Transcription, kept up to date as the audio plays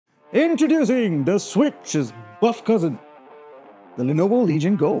Introducing the Switch's buff cousin, the Lenovo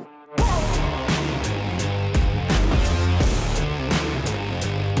Legion Go.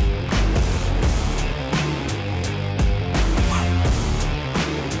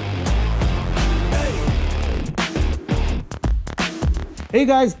 Hey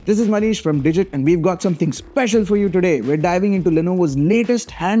guys, this is Manish from Digit and we've got something special for you today. We're diving into Lenovo's latest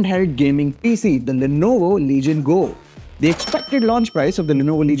handheld gaming PC, the Lenovo Legion Go. The expected launch price of the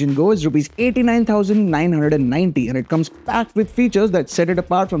Lenovo Legion Go is Rs 89,990 and it comes packed with features that set it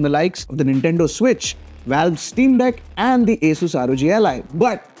apart from the likes of the Nintendo Switch, Valve's Steam Deck and the Asus ROG Ally.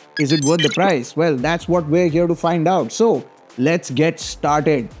 But is it worth the price? Well, that's what we're here to find out. So let's get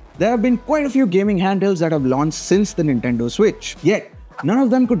started. There have been quite a few gaming handhelds that have launched since the Nintendo Switch. Yet, none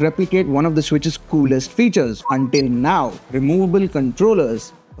of them could replicate one of the Switch's coolest features until now, removable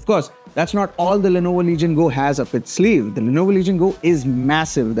controllers. Of course, that's not all the Lenovo Legion Go has up its sleeve. The Lenovo Legion Go is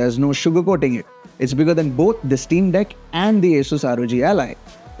massive, there's no sugarcoating it. It's bigger than both the Steam Deck and the Asus ROG Ally.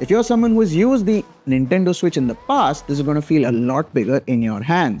 If you're someone who has used the Nintendo Switch in the past, this is going to feel a lot bigger in your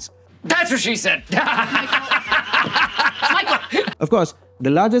hands. That's what she said! Of course, the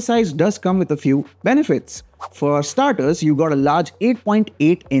larger size does come with a few benefits. For starters, you got a large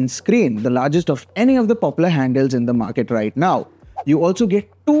 8.8-inch screen, the largest of any of the popular handhelds in the market right now. You also get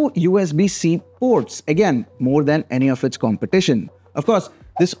two USB-C ports, again, more than any of its competition. Of course,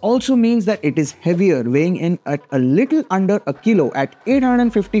 this also means that it is heavier, weighing in at a little under a kilo at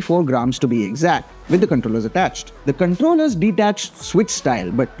 854 grams to be exact, with the controllers attached. The controllers detach Switch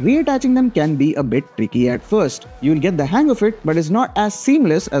style, but reattaching them can be a bit tricky at first. You'll get the hang of it, but it's not as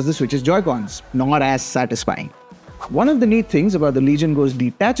seamless as the Switch's Joy-Cons, nor as satisfying. One of the neat things about the Legion Go's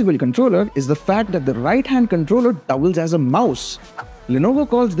detachable controller is the fact that the right-hand controller doubles as a mouse. Lenovo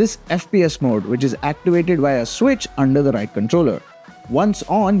calls this FPS mode, which is activated via a switch under the right controller. Once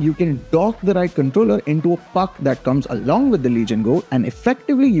on, you can dock the right controller into a puck that comes along with the Legion Go and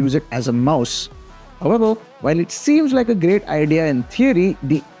effectively use it as a mouse. However, while it seems like a great idea in theory,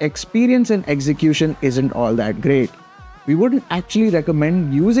 the experience and execution isn't all that great. We wouldn't actually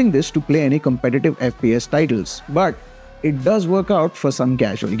recommend using this to play any competitive FPS titles, but it does work out for some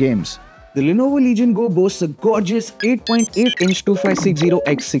casual games. The Lenovo Legion Go boasts a gorgeous 8.8-inch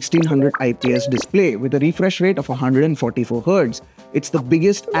 2560x1600 IPS display with a refresh rate of 144 Hz. It's the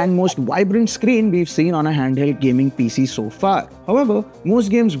biggest and most vibrant screen we've seen on a handheld gaming PC so far. However, most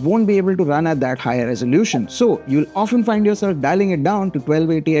games won't be able to run at that higher resolution, so you'll often find yourself dialing it down to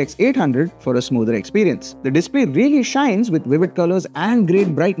 1280x800 for a smoother experience. The display really shines with vivid colors and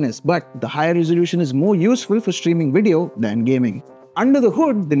great brightness, but the higher resolution is more useful for streaming video than gaming. Under the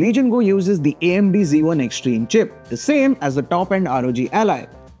hood, the Legion Go uses the AMD Z1 Extreme chip, the same as the top-end ROG Ally.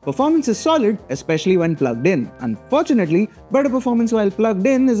 Performance is solid, especially when plugged in. Unfortunately, better performance while plugged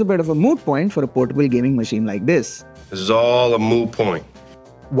in is a bit of a moot point for a portable gaming machine like this. This is all a moot point.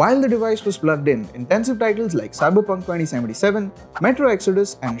 While the device was plugged in, intensive titles like Cyberpunk 2077, Metro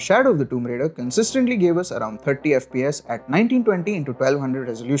Exodus and Shadow of the Tomb Raider consistently gave us around 30 FPS at 1920x1200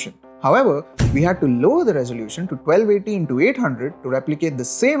 resolution. However, we had to lower the resolution to 1280x800 to replicate the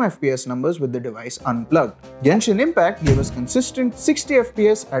same FPS numbers with the device unplugged. Genshin Impact gave us consistent 60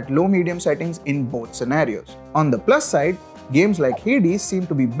 FPS at low-medium settings in both scenarios. On the plus side, games like Hades seem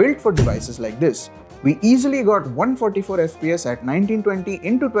to be built for devices like this. We easily got 144 FPS at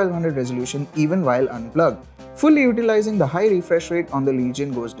 1920x1200 resolution even while unplugged, fully utilizing the high refresh rate on the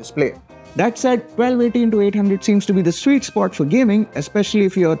Legion Go's display. That said, 1280x800 seems to be the sweet spot for gaming, especially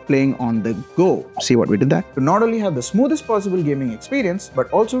if you're playing on the go. See what we did there? To not only have the smoothest possible gaming experience, but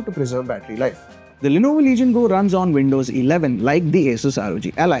also to preserve battery life. The Lenovo Legion Go runs on Windows 11 like the Asus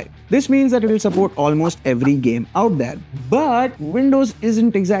ROG Ally. This means that it will support almost every game out there. But Windows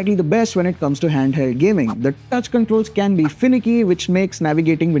isn't exactly the best when it comes to handheld gaming. The touch controls can be finicky, which makes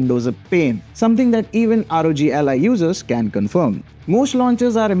navigating Windows a pain, something that even ROG Ally users can confirm. Most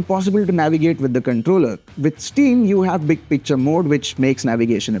launchers are impossible to navigate with the controller. With Steam, you have big picture mode, which makes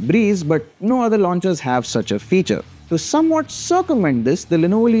navigation a breeze, but no other launchers have such a feature. To somewhat circumvent this, the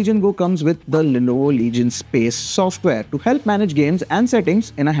Lenovo Legion Go comes with the Lenovo Legion Space software to help manage games and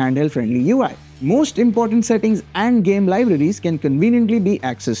settings in a handheld-friendly UI. Most important settings and game libraries can conveniently be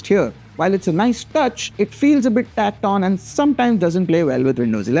accessed here. While it's a nice touch, it feels a bit tacked on and sometimes doesn't play well with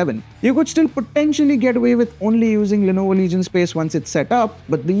Windows 11. You could still potentially get away with only using Lenovo Legion Space once it's set up,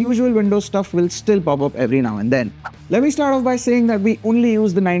 but the usual Windows stuff will still pop up every now and then. Let me start off by saying that we only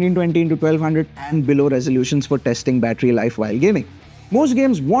use the 1920x1200 and below resolutions for testing battery life while gaming. Most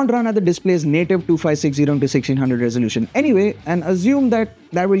games won't run at the display's native 2560x1600 resolution anyway, and assume that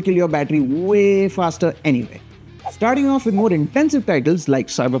will kill your battery way faster anyway. Starting off with more intensive titles like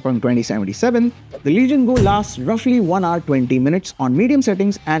Cyberpunk 2077, the Legion Go lasts roughly 1 hour 20 minutes on medium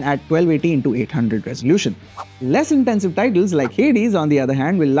settings and at 1280x800 resolution. Less intensive titles like Hades, on the other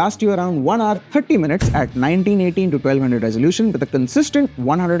hand, will last you around 1 hour 30 minutes at 1918x1200 resolution with a consistent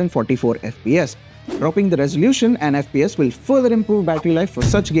 144 FPS. Dropping the resolution and FPS will further improve battery life for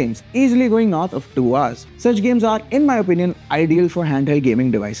such games, easily going north of 2 hours. Such games are, in my opinion, ideal for handheld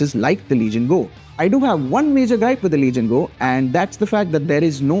gaming devices like the Legion Go. I do have one major gripe with the Legion Go, and that's the fact that there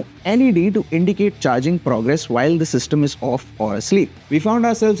is no LED to indicate charging progress while the system is off or asleep. We found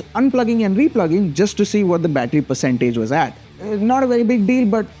ourselves unplugging and replugging just to see what the battery percentage was at. Not a very big deal,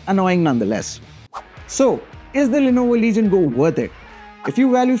 but annoying nonetheless. So, is the Lenovo Legion Go worth it? If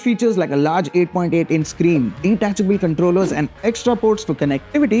you value features like a large 8.8-inch screen, detachable controllers and extra ports for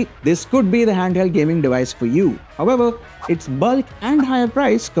connectivity, this could be the handheld gaming device for you. However, its bulk and higher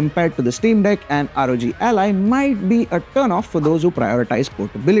price compared to the Steam Deck and ROG Ally might be a turn-off for those who prioritize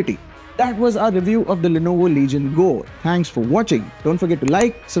portability. That was our review of the Lenovo Legion Go. Thanks for watching. Don't forget to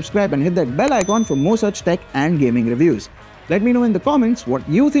like, subscribe and hit that bell icon for more such tech and gaming reviews. Let me know in the comments what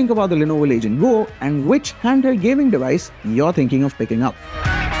you think about the Lenovo Legion Go and which handheld gaming device you're thinking of picking up.